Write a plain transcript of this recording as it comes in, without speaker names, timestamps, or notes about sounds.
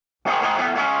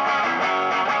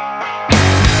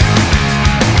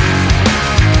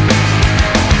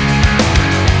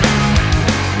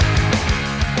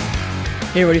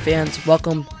Hey, Rody fans,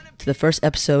 welcome to the first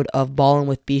episode of Ballin'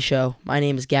 with B Show. My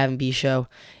name is Gavin B Show,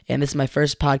 and this is my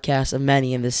first podcast of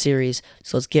many in this series,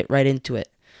 so let's get right into it.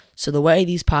 So the way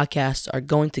these podcasts are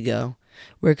going to go,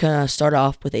 we're going to start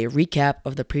off with a recap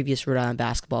of the previous Rhode Island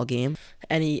basketball game,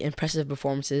 any impressive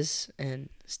performances and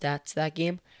stats that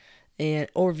game,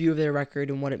 and overview of their record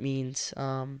and what it means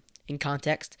in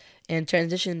context, and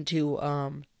transition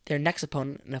to their next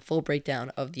opponent and a full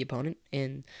breakdown of the opponent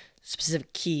and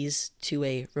specific keys to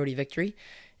a Rhody victory.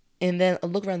 And then a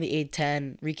look around the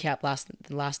A10, recap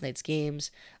last night's games,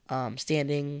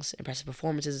 standings, impressive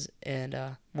performances, and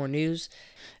more news.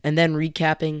 And then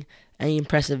recapping any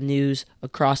impressive news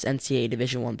across NCAA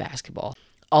Division I basketball.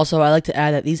 Also, I'd like to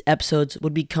add that these episodes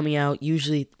would be coming out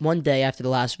usually one day after the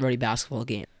last Rhody basketball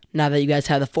game. Now that you guys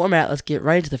have the format, let's get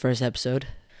right into the first episode.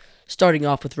 Starting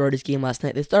off with Rhody's game last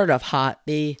night, they started off hot.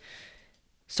 They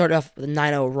started off with a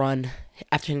 9-0 run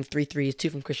after hitting 3 threes, 2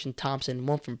 from Christian Thompson,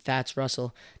 1 from Fats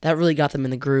Russell. That really got them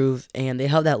in the groove, and they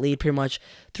held that lead pretty much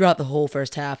throughout the whole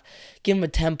first half. Give them a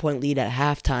 10-point lead at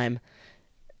halftime,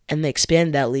 and they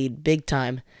expanded that lead big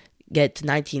time, get to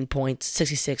 19 points,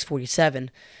 66-47,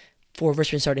 before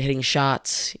Richmond started hitting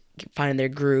shots, finding their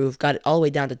groove, got it all the way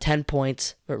down to 10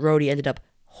 points, but Rhody ended up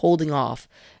holding off,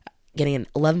 getting an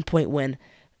 11-point win,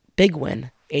 big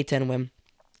win, A10 win,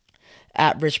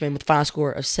 at Richmond with a final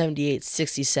score of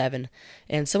 78-67.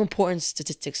 And some important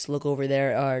statistics to look over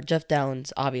there are Jeff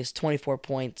Downs, obvious, 24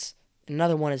 points.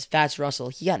 Another one is Fats Russell.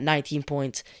 He got 19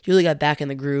 points. He really got back in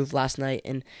the groove last night,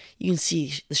 and you can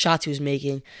see the shots he was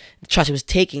making, the shots he was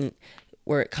taking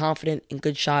were confident and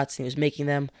good shots, and he was making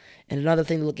them. And another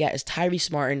thing to look at is Tyrese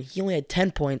Martin. He only had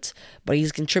 10 points, but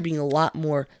he's contributing a lot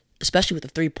more, especially with the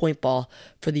three-point ball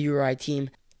for the URI team.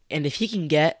 And if he can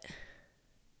get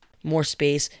more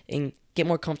space and get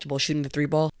more comfortable shooting the three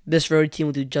ball, this Rhody team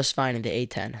will do just fine in the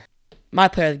A10. My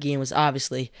player of the game was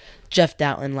obviously Jeff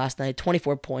Dowtin last night.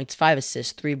 24 points, 5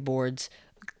 assists, 3 boards,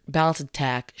 balanced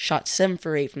attack, shot 7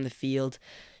 for 8 from the field,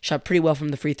 shot pretty well from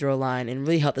the free throw line, and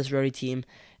really helped this Rhody team.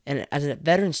 And as a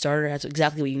veteran starter, that's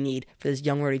exactly what you need for this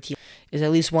young Rhody team, is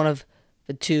at least one of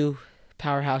the two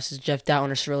powerhouses, Jeff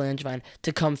Dowtin or Cyril Langevin,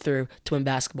 to come through to win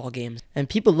basketball games. And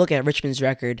people look at Richmond's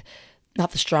record,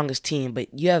 not the strongest team, but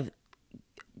you have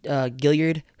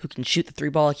Gilliard, who can shoot the three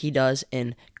ball like he does,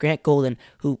 and Grant Golden,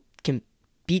 who can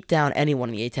beat down anyone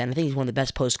in the A10. I think he's one of the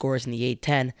best post scorers in the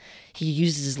A10. He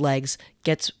uses his legs,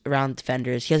 gets around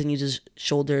defenders. He doesn't use his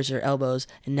shoulders or elbows,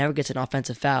 and never gets an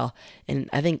offensive foul. And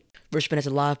I think Richmond has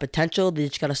a lot of potential. They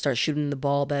just got to start shooting the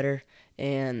ball better,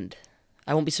 and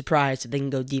I won't be surprised if they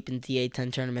can go deep into the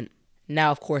A10 tournament.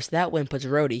 Now, of course, that win puts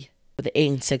Rhody with an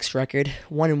 8-6 record,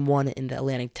 1-1 in the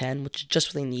Atlantic 10, which is just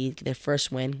what they need. Their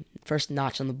first win, first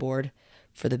notch on the board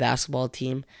for the basketball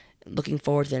team. Looking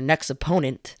forward to their next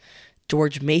opponent,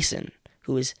 George Mason,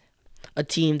 who is a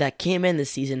team that came in this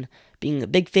season being a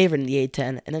big favorite in the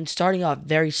A10 and then starting off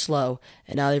very slow,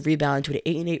 and now they've rebounded to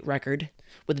an 8-8 record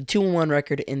with a 2-1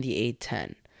 record in the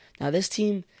A10. Now this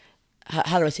team,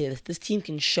 how do I say this? This team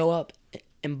can show up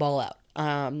and ball out.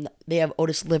 They have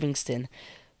Otis Livingston,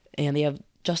 and they have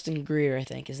Justin Greer, I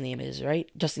think his name is, right?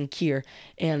 Justin Keir.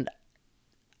 And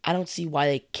I don't see why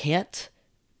they can't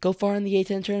go far in the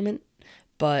A10 tournament,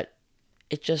 but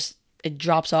it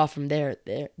drops off from there.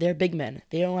 They're big men.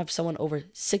 They don't have someone over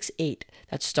 6'8"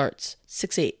 that starts.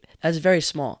 6'8". That's very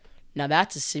small. Now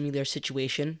that's a similar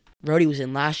situation Rhody was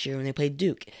in last year when they played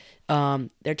Duke.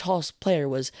 Their tallest player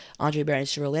was Andre Barrett and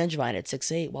Cyril Langevin at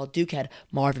 6'8", while Duke had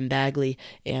Marvin Bagley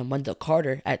and Wendell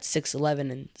Carter at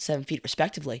 6'11" and 7 feet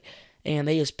respectively. And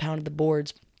they just pounded the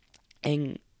boards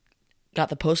and got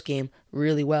the post game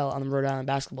really well on the Rhode Island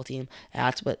basketball team. And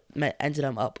that's what ended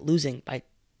them up losing by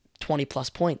 20-plus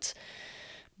points.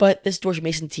 But this George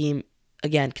Mason team,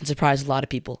 again, can surprise a lot of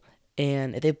people.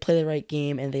 And if they play the right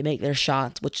game and they make their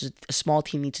shots, which is a small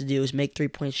team needs to do, is make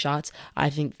 3-point shots, I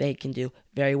think they can do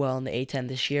very well in the A10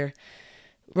 this year.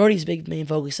 Rhody's big main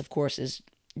focus, of course, is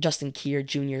Justin Keir,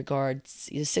 junior guard.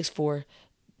 He's a 6'4",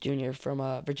 junior from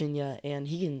Virginia, and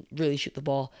he can really shoot the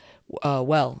ball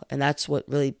well, and that's what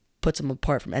really puts him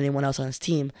apart from anyone else on his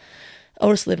team.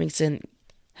 Otis Livingston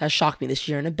has shocked me this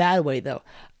year in a bad way, though.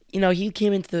 You know, he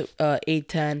came into the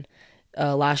A10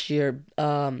 last year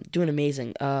doing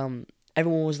amazing.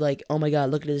 Everyone was like, oh my God,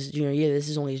 look at his junior year. This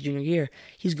is only his junior year.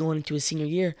 He's going into his senior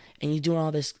year, and he's doing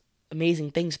all this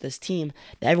amazing things for this team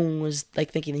that everyone was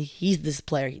like thinking he's this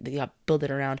player. They got built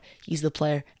it around. He's the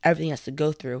player everything has to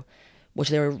go through, which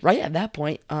they were right at that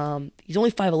point. He's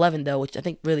only 5'11", though, which I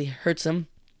think really hurts him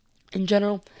in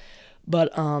general.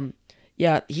 But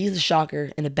yeah, he's a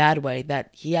shocker in a bad way that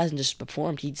he hasn't just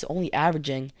performed. He's only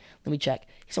averaging, let me check,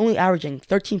 he's only averaging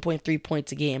 13.3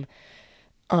 points a game.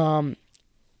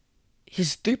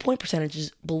 His 3-point percentage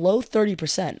is below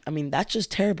 30%. I mean, that's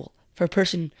just terrible for a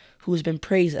person who has been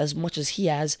praised as much as he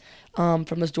has from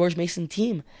this George Mason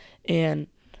team. And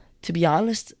to be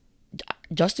honest,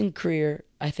 Justin Creer,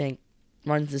 I think,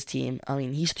 runs this team. I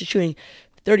mean, he's shooting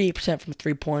 38% from a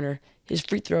three-pointer. His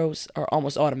free throws are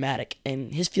almost automatic,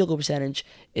 and his field goal percentage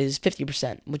is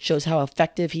 50%, which shows how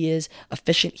effective he is,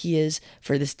 efficient he is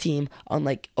for this team,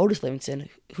 unlike Otis Livingston,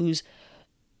 who's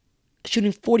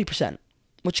shooting 40%,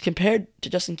 which compared to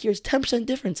Justin Kier is 10%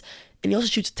 difference. And he also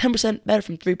shoots 10% better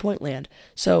from three-point land.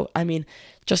 So, I mean,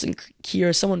 Justin Kier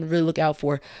is someone to really look out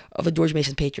for of the George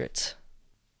Mason Patriots.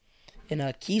 And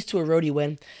keys to a roadie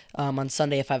win on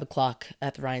Sunday at 5 o'clock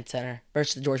at the Ryan Center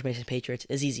versus the George Mason Patriots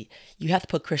is easy. You have to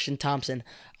put Christian Thompson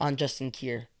on Justin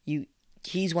Kier.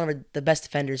 He's one of the best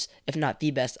defenders, if not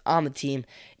the best, on the team,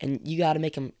 and you got to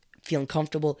make him feel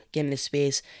comfortable, get into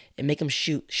space, and make him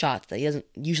shoot shots that he doesn't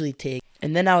usually take.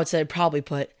 And then I would say probably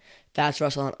put Fats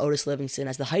Russell on Otis Livingston,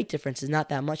 as the height difference is not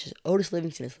that much. As Otis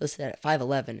Livingston is listed at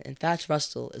 5'11", and Fats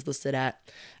Russell is listed at,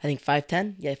 I think,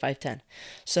 5'10". Yeah, 5'10".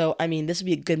 So, I mean, this would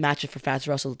be a good matchup for Fats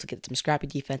Russell to get some scrappy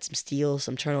defense, some steals,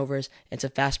 some turnovers, and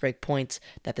some fast break points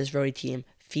that this roadie team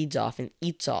feeds off and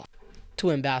eats off to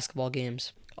win basketball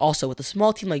games. Also, with a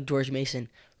small team like George Mason,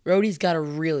 roadies got to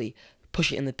really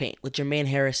push it in the paint with Jermaine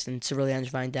Harris and Cyril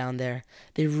Angevine down there.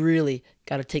 They really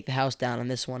got to take the house down on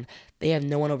this one. They have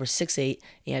no one over 6'8",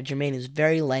 and Jermaine is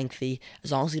very lengthy.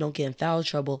 As long as he don't get in foul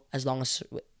trouble, as well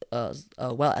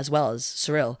as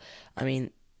Cyril, I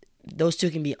mean, those two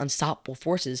can be unstoppable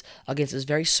forces against this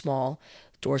very small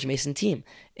George Mason team.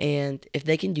 And if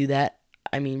they can do that,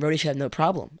 I mean, Rhodey should have no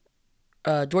problem.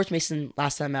 George Mason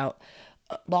last time out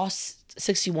lost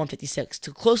 61-56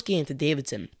 to a close game to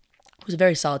Davidson, who's a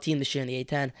very solid team this year in the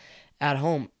A-10 at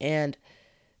home. And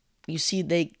you see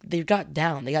they got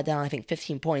down. They got down, I think,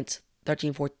 15 points,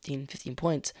 13, 14, 15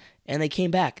 points, and they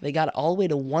came back. They got all the way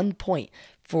to 1 point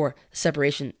for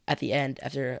separation at the end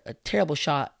after a terrible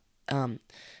shot,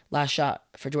 last shot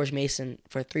for George Mason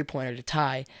for a three-pointer to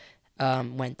tie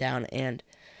went down. And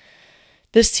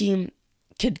this team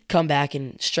could come back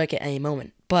and strike at any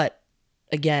moment. But,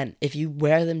 again, if you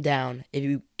wear them down, if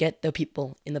you get the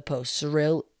people in the post,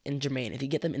 Cyril and Jermaine, if you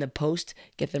get them in the post,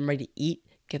 get them ready to eat,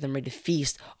 get them ready to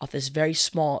feast off this very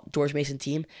small George Mason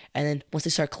team, and then once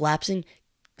they start collapsing,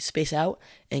 space out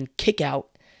and kick out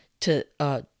to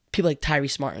people like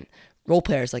Tyrese Martin, role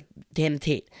players like Dan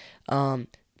Tate,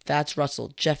 Fats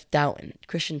Russell, Jeff Doughton,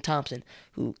 Christian Thompson,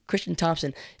 who Christian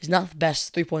Thompson is not the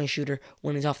best three-point shooter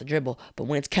when he's off the dribble, but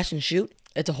when it's catch and shoot,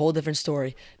 it's a whole different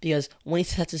story, because when he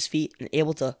sets his feet and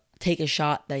able to take a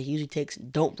shot that he usually takes,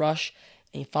 don't rush,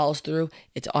 and he follows through,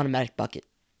 it's an automatic bucket.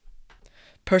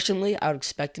 Personally, I would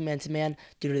expect a man-to-man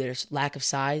due to their lack of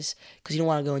size, because you don't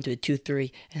want to go into a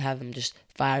 2-3 and have them just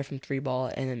fire from three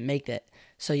ball and then make that.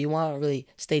 So you want to really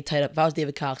stay tight up. If I was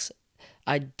David Cox,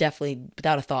 I'd definitely,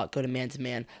 without a thought, go to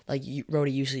man-to-man like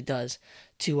Rhodey usually does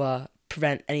to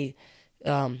prevent any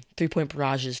three-point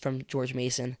barrages from George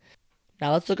Mason.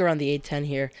 Now let's look around the A-10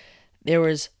 here. There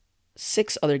was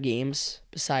 6 other games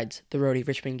besides the Rhodey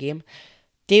Richmond game.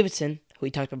 Davidson, who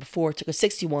we talked about before, took a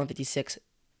 61-56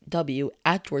 W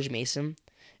at George Mason,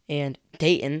 and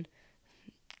Dayton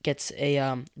gets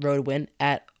a road win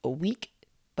at a weak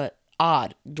but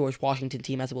odd George Washington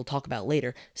team, as we'll talk about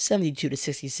later,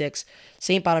 72-66.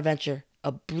 St. Bonaventure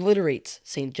obliterates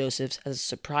St. Joseph's as a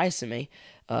surprise to me,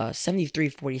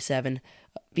 73-47.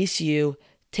 VCU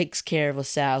takes care of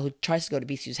LaSalle, who tries to go to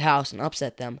VCU's house and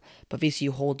upset them, but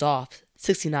VCU holds off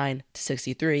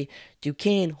 69-63.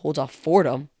 Duquesne holds off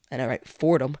Fordham,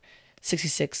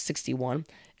 66-61.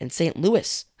 And St.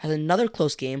 Louis has another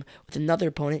close game with another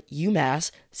opponent, UMass,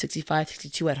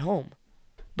 65-62 at home.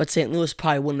 But St. Louis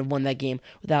probably wouldn't have won that game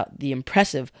without the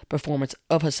impressive performance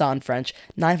of Hassan French,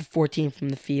 9 for 14 from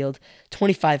the field,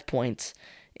 25 points,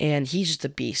 and he's just a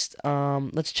beast.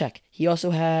 Let's check. He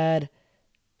also had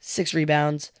 6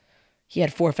 rebounds. He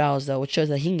had 4 fouls, though, which shows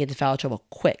that he can get into foul trouble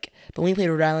quick. But when he played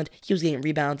Rhode Island, he was getting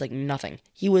rebounds like nothing.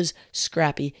 He was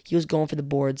scrappy. He was going for the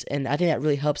boards, and I think that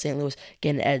really helped St. Louis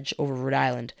get an edge over Rhode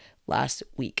Island last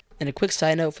week. And a quick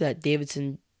side note for that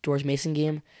Davidson-George Mason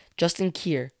game, Justin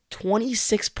Kier,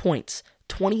 26 points,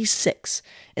 26,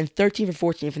 and 13 for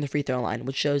 14 from the free throw line,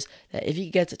 which shows that if he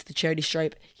gets it to the charity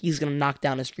stripe, he's going to knock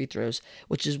down his free throws,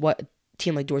 which is what a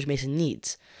team like George Mason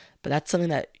needs. But that's something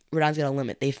that Rhode Island's got to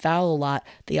limit. They foul a lot.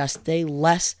 They got to stay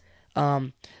less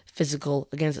physical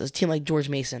against a team like George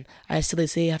Mason. I still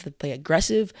say you have to play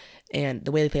aggressive and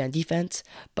the way they play on defense,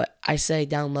 but I say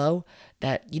down low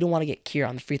that you don't want to get Kier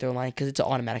on the free throw line because it's an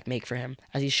automatic make for him,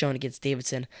 as he's shown against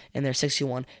Davidson in their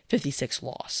 61-56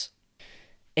 loss.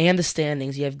 And the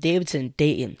standings, you have Davidson,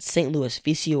 Dayton, St. Louis,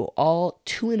 VCU, all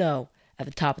 2-0 at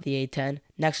the top of the A10.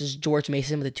 Next is George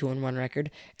Mason with a 2-1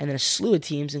 record. And then a slew of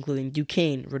teams, including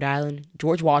Duquesne, Rhode Island,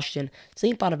 George Washington,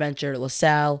 St. Bonaventure,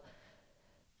 LaSalle,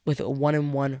 with a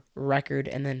 1-1 record.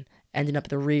 And then ending up at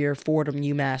the rear, Fordham,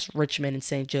 UMass, Richmond, and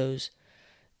St. Joe's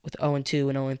with 0-2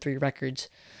 and 0-3 records.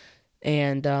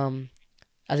 And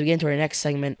as we get into our next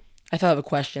segment, I thought of a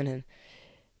question. And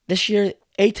this year,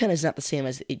 A10 is not the same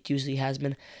as it usually has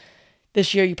been.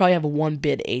 This year, you probably have a one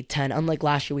bid A10. Unlike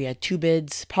last year, we had two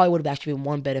bids. Probably would have actually been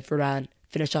one bid if Rhode Island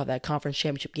finished off that conference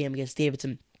championship game against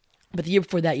Davidson. But the year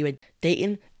before that, you had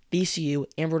Dayton, VCU,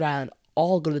 and Rhode Island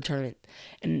all go to the tournament.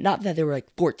 And not that they were like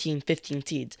 14, 15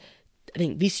 seeds. I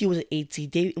think VCU was an 8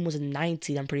 seed. Dayton was a 9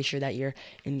 seed, I'm pretty sure, that year.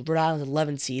 And Rhode Island was an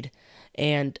 11 seed.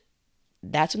 And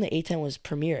that's when the A10 was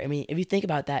premier. I mean, if you think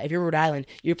about that, if you're Rhode Island,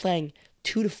 you're playing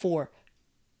 2 to 4,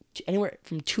 anywhere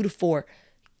from 2 to 4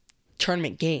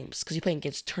 tournament games because you're playing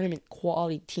against tournament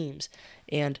quality teams.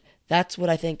 And that's what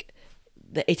I think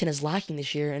the A10 is lacking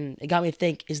this year. And it got me to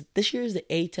think, is this year is the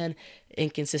A10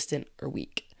 inconsistent or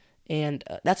weak? And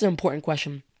that's an important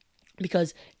question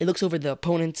because it looks over the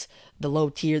opponents, the low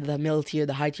tier, the middle tier,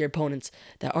 the high tier opponents.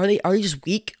 That are they just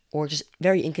weak or just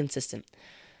very inconsistent?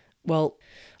 Well,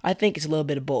 I think it's a little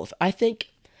bit of both. I think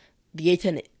the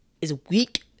A10 is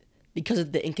weak because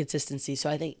of the inconsistency. So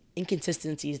I think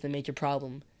inconsistency is the major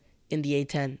problem in the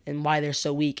A10 and why they're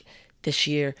so weak this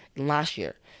year and last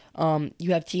year.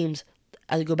 You have teams,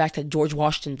 as I go back to the George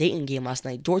Washington Dayton game last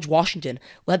night, George Washington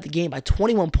led the game by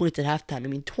 21 points at halftime. I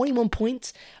mean, 21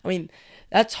 points? I mean,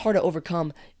 that's hard to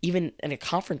overcome even in a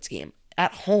conference game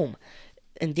at home.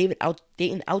 And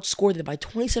Dayton outscored them by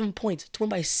 27 points to win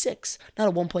by 6. Not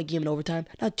a 1-point game in overtime,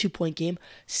 not a 2-point game,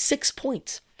 6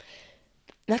 points.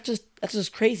 That's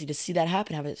just crazy to see that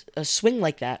happen, have a swing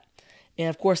like that. And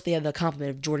of course, they have the compliment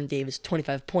of Jordan Davis,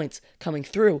 25 points coming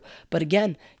through. But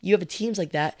again, you have teams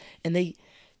like that, and they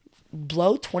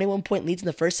blow 21-point leads in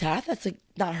the first half. That's like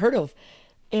not heard of.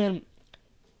 And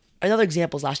another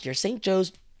example is last year. St.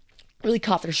 Joe's really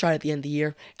caught their stride at the end of the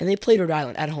year, and they played Rhode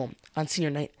Island at home on senior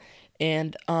night.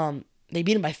 And they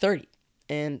beat them by 30.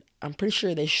 And I'm pretty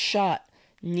sure they shot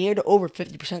near to over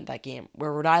 50% that game,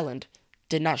 where Rhode Island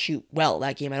did not shoot well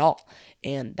that game at all.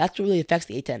 And that's what really affects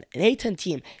the A10. An A10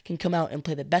 team can come out and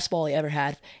play the best ball they ever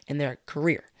had in their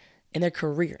career. And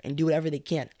do whatever they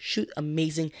can. Shoot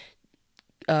amazing,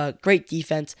 great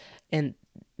defense, and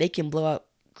they can blow out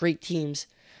great teams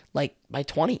like by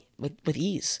 20 with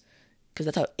ease. Because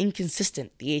that's how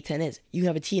inconsistent the A10 is. You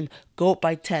have a team go up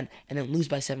by 10 and then lose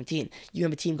by 17. You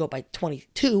have a team go up by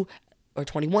 22 or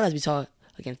 21, as we saw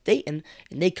against Dayton,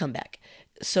 and they come back.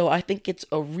 So I think it's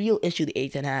a real issue the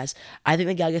A10 has. I think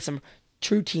they got to get some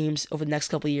true teams over the next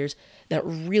couple of years that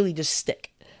really just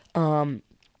stick.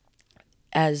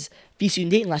 As VCU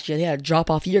and Dayton last year, they had a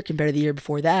drop-off year compared to the year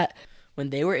before that when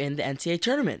they were in the NCAA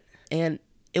tournament. And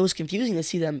it was confusing to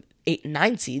see them 8 and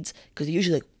 9 seeds because they're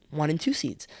usually like 1 and 2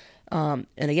 seeds. And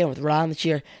again, with Rhode Island this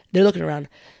year, they're looking around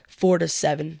 4 to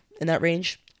 7 in that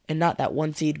range, and not that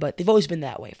 1 seed, but they've always been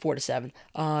that way, 4 to 7.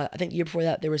 I think the year before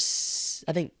that,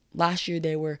 I think last year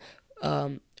they were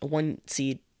a 1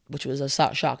 seed, which was a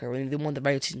shocker. When they won the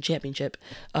regular season championship,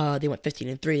 they went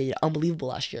 15-3. They did unbelievable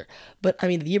last year. But I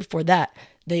mean, the year before that,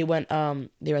 they went. I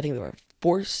think they were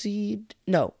 4 seed.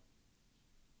 No.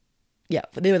 Yeah,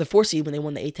 they were the 4 seed when they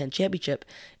won the A10 championship.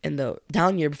 And the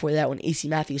down year before that, when AC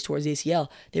Matthews tore his ACL,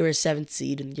 they were a 7th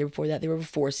seed. And the year before that, they were a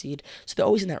 4 seed. So they're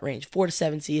always in that range, 4 to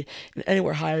 7 seed. And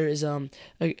anywhere higher is a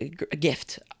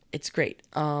gift. It's great.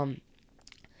 And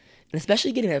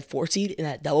especially getting a 4 seed in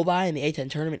that double bye in the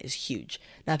A10 tournament is huge.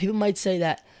 Now, people might say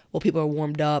that, well, people are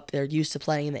warmed up. They're used to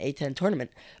playing in the A10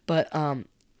 tournament. But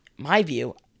my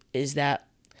view is that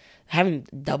having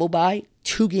double bye,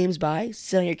 2 games bye,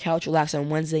 sit on your couch, relax on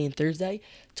Wednesday and Thursday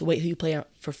to wait who you play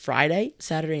for Friday,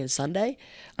 Saturday, and Sunday.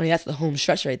 I mean, that's the home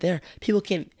stretch right there. People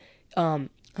can't, I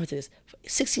would say this,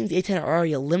 6 teams in the A10 are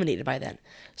already eliminated by then.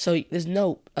 So there's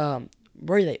no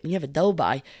worry that when you have a double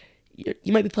bye,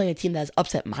 you might be playing a team that's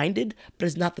upset-minded, but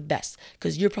it's not the best.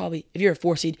 Because you're probably, if you're a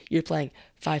 4 seed, you're playing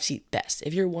 5 seed best.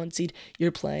 If you're a 1 seed,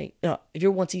 you're playing, if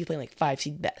you're 1 seed, you're playing like 5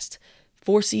 seed best.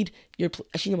 4 seed,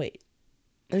 actually, no, wait.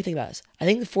 Let me think about this. I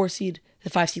think the 5 seed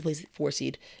plays the 4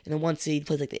 seed, and the 1 seed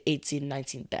plays like the 8 seed and 9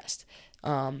 seed best.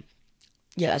 Yeah,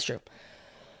 that's true.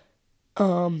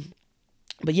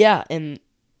 But yeah, and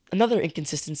another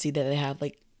inconsistency that they have,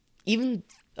 like even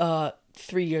 2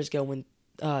 years ago when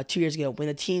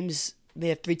the teams, they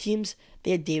have 3 teams,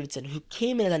 they had Davidson who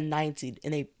came in as a 9 seed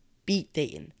and they beat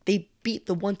Dayton. They beat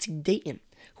the 1 seed Dayton,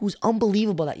 who was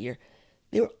unbelievable that year.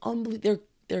 They were unbelievable.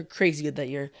 They're crazy good that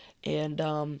year,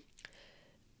 and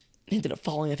They ended up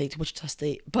falling, I think, to Wichita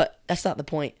State. But that's not the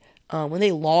point. When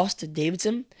they lost to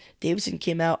Davidson, Davidson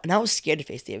came out, and I was scared to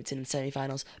face Davidson in the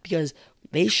semifinals because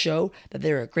they show that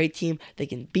they're a great team. They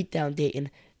can beat down Dayton.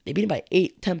 They beat them by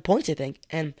 10 points, I think,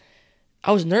 and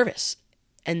I was nervous.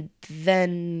 And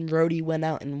then Rhodey went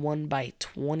out and won by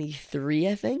 23,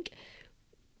 I think.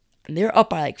 And they were up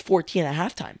by like 14 at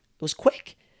halftime. It was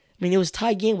quick. I mean, it was a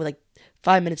tie game with like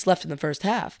 5 minutes left in the first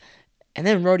half. And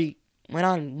then Rhodey went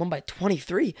on and won by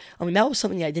 23. I mean, that was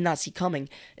something I did not see coming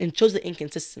and shows the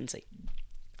inconsistency.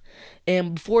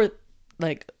 And before,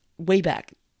 like, way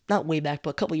back, not way back,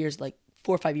 but a couple years, like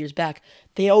 4 or 5 years back,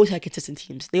 they always had consistent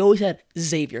teams. They always had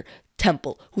Xavier,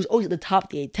 Temple, who's always at the top of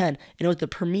the A10, and it was the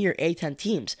premier A10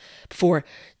 teams before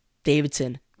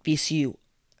Davidson, VCU,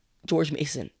 George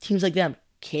Mason, teams like them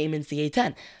came into the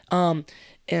A10.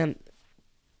 And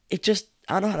it just,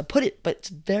 I don't know how to put it, but it's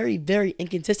very, very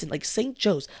inconsistent. Like St.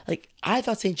 Joe's, like I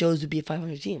thought St. Joe's would be a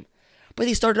 500 team, but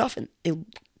they started off and they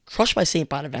crushed by St.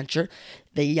 Bonaventure.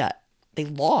 They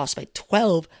lost by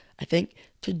 12, I think,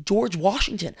 to George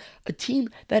Washington, a team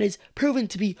that is proven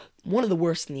to be one of the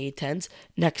worst in the A10s,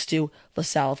 next to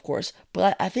LaSalle, of course.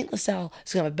 But I think LaSalle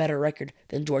is going to have a better record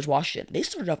than George Washington. They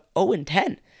started off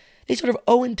 0-10.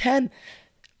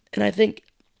 And I think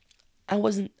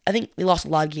they lost a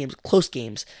lot of games, close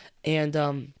games. And,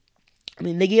 I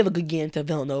mean, they gave a good game to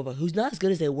Villanova, who's not as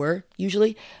good as they were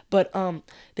usually, but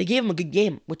they gave them a good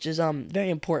game, which is very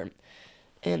important.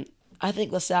 And I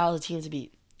think LaSalle is a team to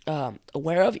be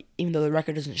aware of, even though the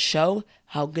record doesn't show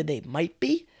how good they might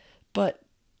be. But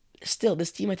still,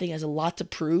 this team, I think, has a lot to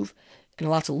prove and a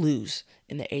lot to lose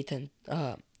in the A10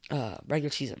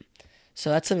 regular season. So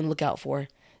that's something to look out for.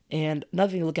 And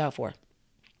another thing to look out for.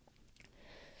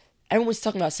 Everyone's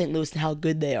talking about St. Louis and how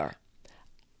good they are.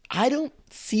 I don't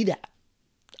see that.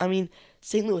 I mean,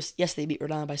 St. Louis, yes, they beat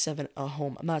Rhode Island by 7 at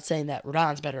home. I'm not saying that Rhode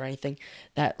Island's better or anything,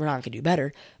 that Rhode Island could do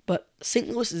better, but St.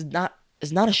 Louis is not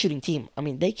a shooting team. I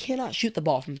mean, they cannot shoot the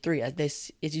ball from three, as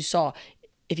you saw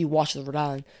if you watched the Rhode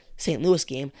Island St. Louis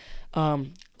game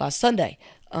last Sunday.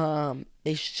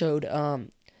 They showed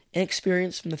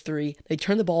inexperience from the three. They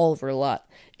turned the ball over a lot,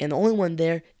 and the only one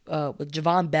there with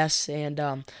Javon Bess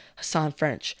and Hassan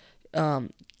French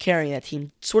carrying that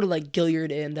team, sort of like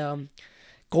Gilliard and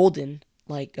Golden,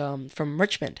 like from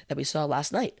Richmond that we saw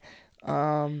last night.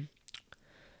 And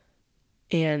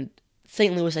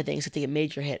St. Louis, I think, is going to take a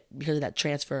major hit because of that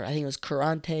transfer. I think it was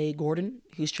Karante Gordon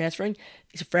who's transferring.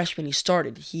 He's a freshman. He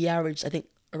started. He averaged, I think,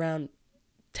 around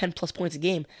 10 plus points a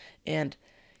game. And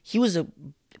he was a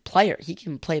player. He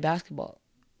can play basketball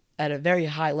at a very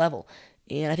high level.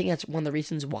 And I think that's one of the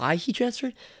reasons why he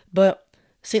transferred. But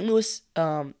St. Louis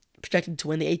projected to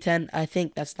win the A10. I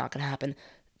think that's not going to happen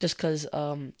just because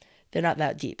they're not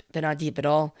that deep. They're not deep at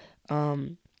all.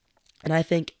 And I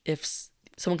think if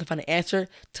someone can find an answer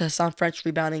to Hassan French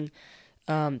rebounding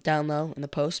down low in the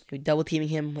post, maybe double teaming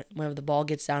him whenever the ball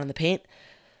gets down in the paint,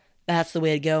 that's the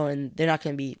way to go. And they're not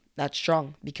going to be that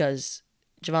strong because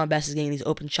Javon Bess is getting these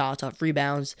open shots off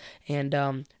rebounds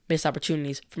and missed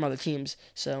opportunities from other teams.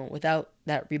 So without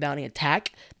that rebounding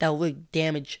attack, that will really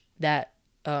damage that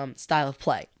style of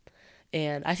play.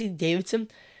 And I see Davidson.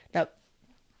 Now,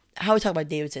 how we talk about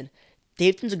Davidson.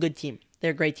 Davidson's a good team.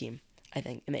 They're a great team, I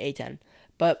think, in the A10.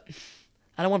 But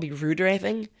I don't want to be rude or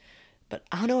anything, but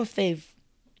I don't know if they've,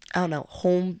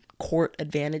 home court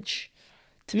advantage.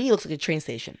 To me, it looks like a train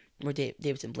station where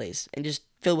Davidson plays and just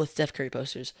filled with Steph Curry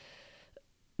posters.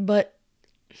 But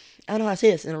I don't know how to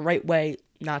say this in the right way,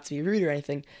 not to be rude or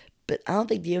anything, but I don't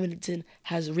think Davidson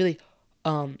has really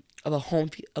of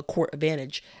a court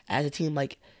advantage as a team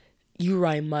like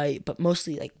URI might, but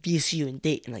mostly like VCU and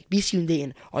Dayton. Like VCU and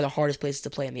Dayton are the hardest places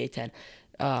to play in the A10,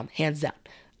 hands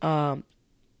down.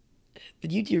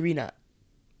 The UD Arena,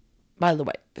 by the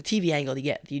way, the TV angle to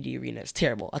get the UD Arena is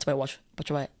terrible. That's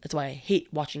why I hate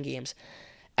watching games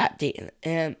at Dayton.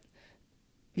 And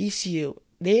VCU,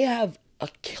 they have a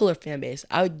killer fan base.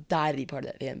 I would die to be part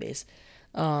of that fan base,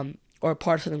 or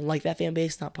part of something like that fan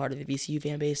base, not part of the VCU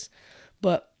fan base.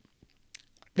 But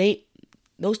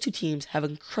those two teams have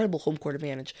incredible home court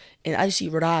advantage. And I see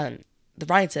Rhode Island, the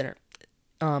Bryant Center,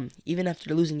 even after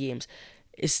the losing games,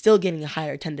 is still getting a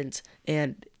higher attendance.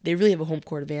 And they really have a home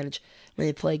court advantage when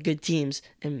they play good teams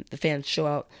and the fans show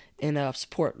out and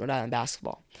support Rhode Island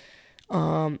basketball.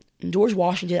 George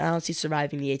Washington, I don't see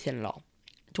surviving the A10 at all.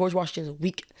 George Washington is a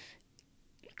weak,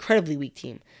 incredibly weak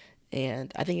team.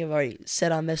 And I think I've already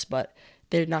said on this, but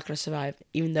they're not going to survive,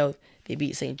 even though they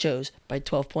beat St. Joe's by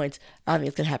 12 points. I don't think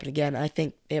it's going to happen again. I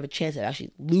think they have a chance of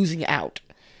actually losing out,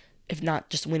 if not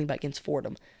just winning back against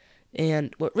Fordham.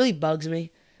 And what really bugs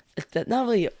me is that not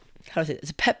really how to say it?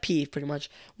 It's a pet peeve pretty much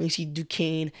when you see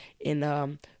Duquesne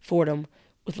and Fordham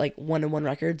with like 1-1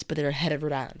 records, but they're ahead of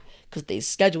Rhode Island because they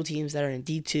schedule teams that are in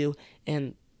D2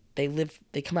 and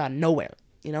they come out of nowhere.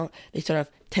 They start off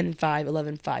 10-5,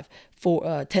 11-5,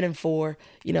 10-4,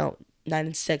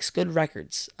 9-6, good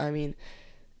records. I mean,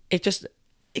 it just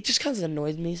kind of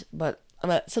annoys me, but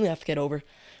something I have to get over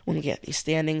when we get these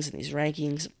standings and these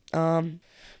rankings.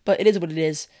 But it is what it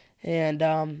is, and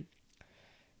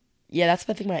yeah, that's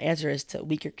I think my answer is to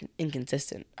weak or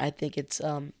inconsistent. I think it's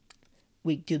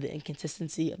weak due to the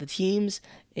inconsistency of the teams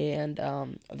and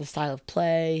of the style of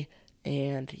play,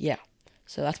 and yeah.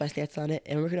 So that's my stance on it,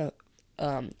 and we're gonna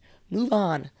move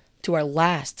on to our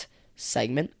last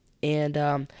segment, and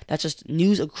that's just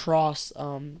news across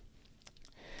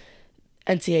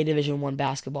NCAA Division I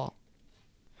basketball.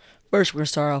 First, we're going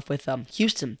to start off with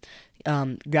Houston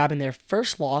grabbing their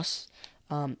first loss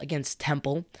against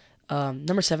Temple.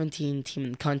 Number 17 team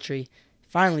in the country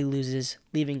finally loses,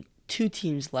 leaving two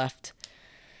teams left,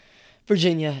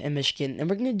 Virginia and Michigan. And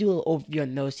we're going to do a little overview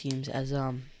on those teams as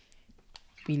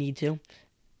we need to.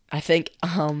 I think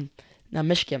now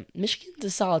Michigan's a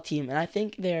solid team, and I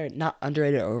think they're not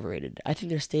underrated or overrated. I think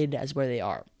they're stated as where they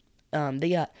are.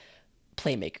 They got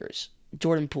playmakers,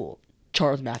 Jordan Poole,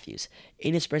 Charles Matthews,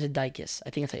 Anis Brazdeikis. I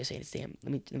think that's how you say his name.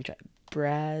 Let me try.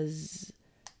 Brazdeikis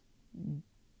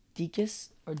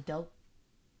or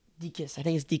Deikis. I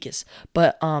think it's Deikis.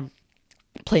 But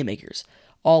playmakers,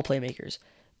 all playmakers.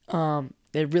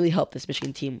 They really helped this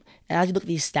Michigan team. And as you look at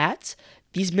these stats,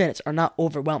 these minutes are not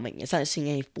overwhelming. It's not just seeing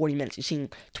any 40 minutes. You're seeing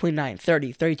 29,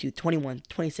 30, 32, 21,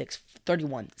 26,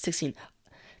 31, 16.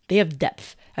 They have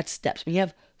depth. That's steps. When you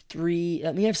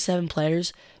have seven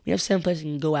players. We have seven players who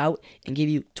can go out and give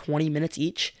you 20 minutes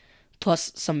each,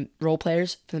 plus some role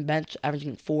players from the bench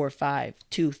averaging 4, 5,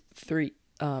 2, 3,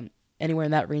 anywhere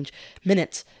in that range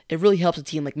minutes. It really helps a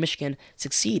team like Michigan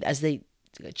succeed as they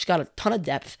just got a ton of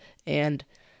depth, and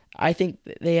I think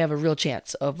they have a real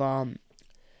chance of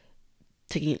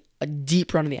taking a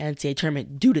deep run in the NCAA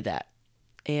tournament due to that.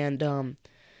 And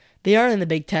they are in the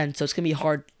Big Ten, so it's going to be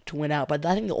hard to win out. But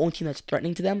I think the only team that's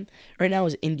threatening to them right now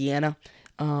is Indiana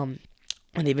when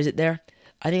they visit there.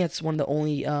 I think that's one of the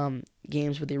only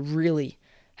games where they really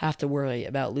have to worry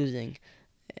about losing.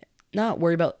 Not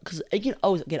worry about, because you can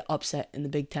always get upset in the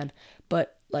Big Ten.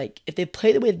 But like if they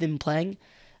play the way they've been playing,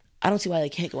 I don't see why they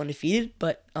can't go undefeated.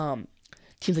 But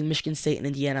teams like Michigan State and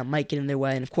Indiana might get in their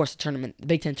way. And of course, the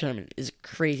Big Ten tournament is a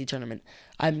crazy tournament.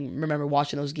 I remember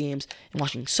watching those games and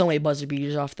watching so many buzzer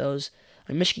beaters off those.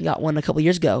 I mean, Michigan got one a couple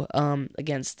years ago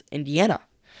against Indiana.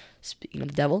 Speaking of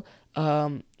the devil,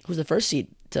 who's the first seed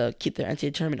to keep their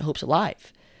NCAA tournament hopes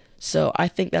alive. So I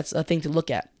think that's a thing to look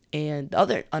at. And the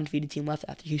other undefeated team left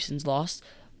after Houston's loss,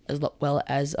 as well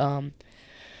as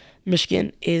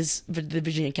Michigan, is the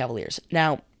Virginia Cavaliers.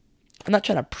 Now, I'm not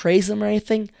trying to praise them or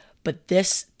anything, but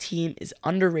this team is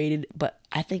underrated, but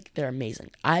I think they're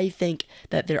amazing. I think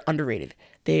that they're underrated.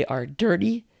 They are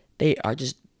dirty. They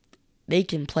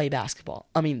can play basketball.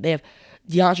 I mean, they have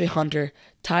DeAndre Hunter,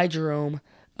 Ty Jerome,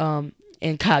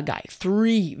 and Kyle Guy.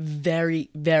 Three very,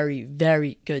 very,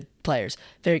 very good players.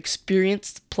 Very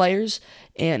experienced players.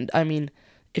 And, I mean,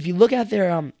 if you look at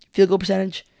their field goal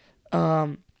percentage,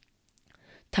 Ty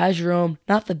Jerome,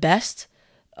 not the best,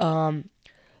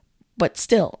 but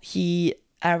still, he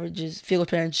averages field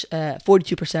goal percentage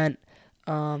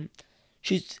 42%,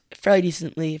 shoots fairly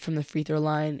decently from the free throw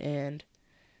line, and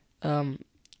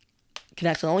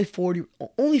connects on only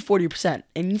 40%.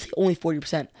 And you say only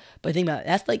 40%, but think about it,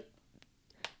 that's like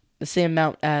the same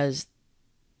amount as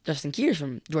Justin Kears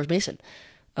from George Mason.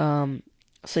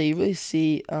 So you really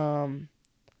see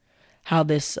how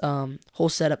this whole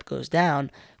setup goes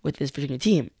down with this Virginia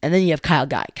team. And then you have Kyle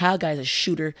Guy. Kyle Guy is a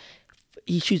shooter.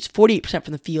 He shoots 48%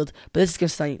 from the field, but this is going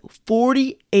to stun you.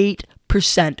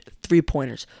 48%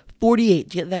 three-pointers. 48.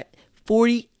 Do you get that?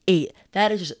 48.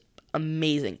 That is just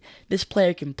amazing. This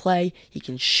player can play. He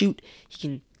can shoot. He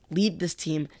can lead this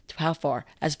team to how far?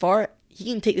 He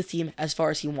can take this team as far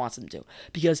as he wants them to,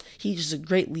 because he's just a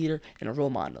great leader and a role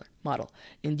model.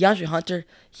 And DeAndre Hunter,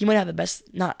 he might not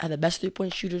have the best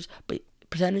three-point shooters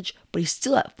percentage, but he's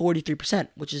still at 43%,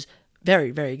 which is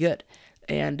very, very good.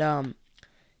 And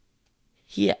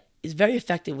he is very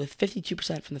effective with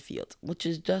 52% from the field, which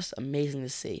is just amazing to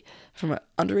see from an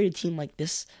underrated team like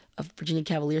this, a Virginia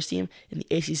Cavaliers team in the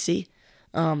ACC.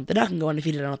 They're not going to go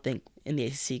undefeated, I don't think, in the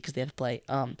ACC, because they have to play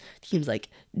teams like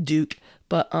Duke.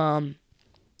 But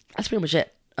that's pretty much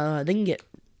it. They can get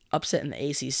upset in the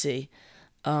ACC.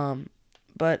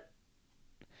 But,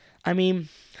 I mean,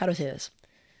 how do I say this?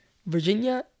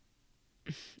 Virginia,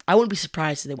 I wouldn't be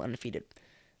surprised if they went undefeated.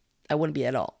 I wouldn't be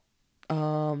at all.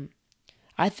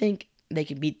 I think they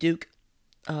can beat Duke.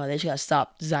 They just gotta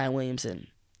stop Zion Williamson.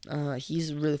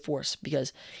 He's really force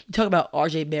because you talk about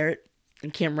R.J. Barrett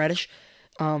and Cam Reddish.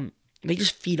 They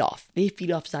just feed off. They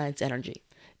feed off Zion's energy,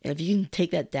 and if you can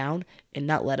take that down and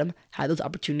not let them have those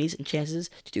opportunities and chances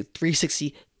to do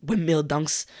 360 windmill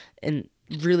dunks and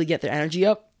really get their energy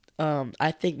up,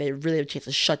 I think they really have a chance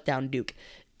to shut down Duke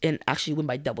and actually win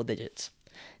by double digits.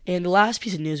 And the last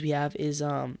piece of news we have is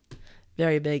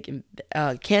very big in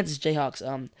Kansas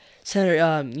Jayhawks. Senator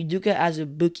Udoka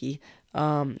Azubuike,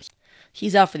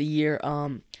 he's out for the year,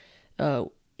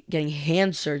 getting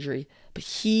hand surgery. But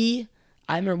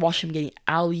I remember watching him getting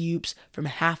alley-oops from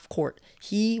half court.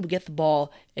 He would get the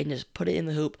ball and just put it in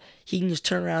the hoop. He can just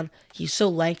turn around. He's so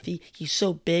lengthy. He's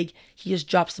so big. He just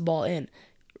drops the ball in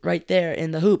right there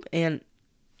in the hoop. And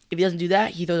if he doesn't do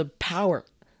that, he throws a power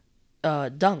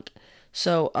dunk.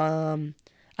 So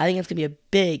I think it's going to be a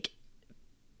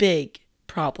big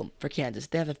problem for Kansas.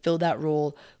 They have to fill that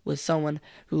role with someone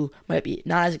who might be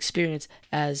not as experienced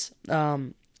as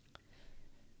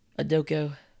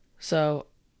Udoka. So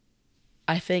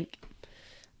I think,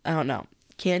 I don't know.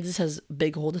 Kansas has a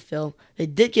big hole to fill. They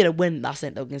did get a win last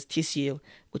night though against TCU,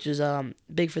 which was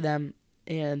big for them.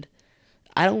 And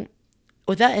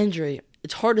with that injury,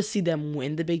 it's hard to see them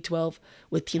win the Big 12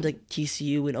 with teams like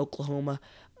TCU and Oklahoma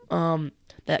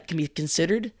that can be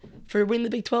considered for winning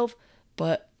the Big 12.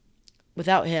 But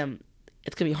without him,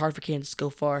 it's going to be hard for Kansas to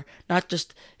go far, not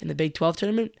just in the Big 12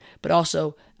 tournament, but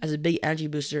also as a big energy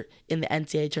booster in the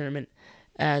NCAA tournament.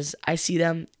 As I see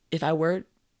them, if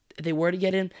they were to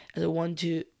get in as a 1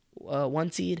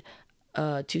 seed,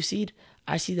 2 seed,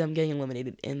 I see them getting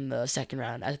eliminated in the second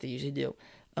round, as they usually do,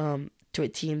 to a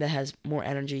team that has more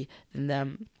energy than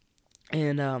them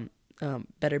and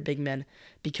better big men.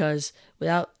 Because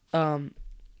without him,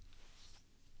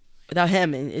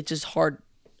 it's just hard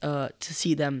to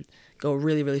see them go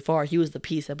really, really far. He was the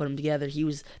piece that put them together. He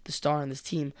was the star on this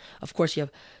team. Of course, you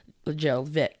have Gerald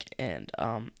Vick and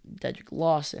Dedrick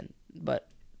Lawson, but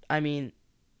I mean,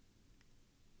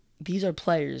 these are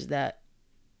players that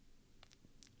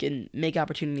can make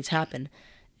opportunities happen,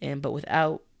 but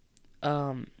without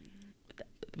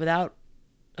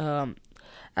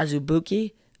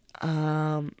Azubuike,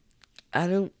 I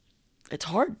don't. It's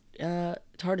hard.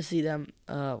 It's hard to see them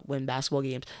win basketball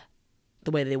games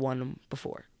the way they won them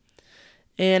before.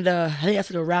 And I think that's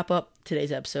going to wrap up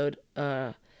today's episode.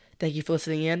 Thank you for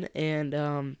listening in.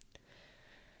 And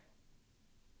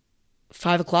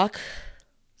 5 o'clock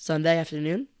Sunday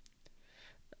afternoon,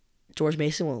 George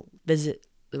Mason will visit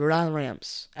the Rhode Island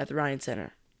Rams at the Ryan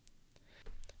Center.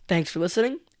 Thanks for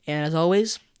listening. And as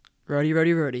always, Rody,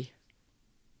 Rody, Rody.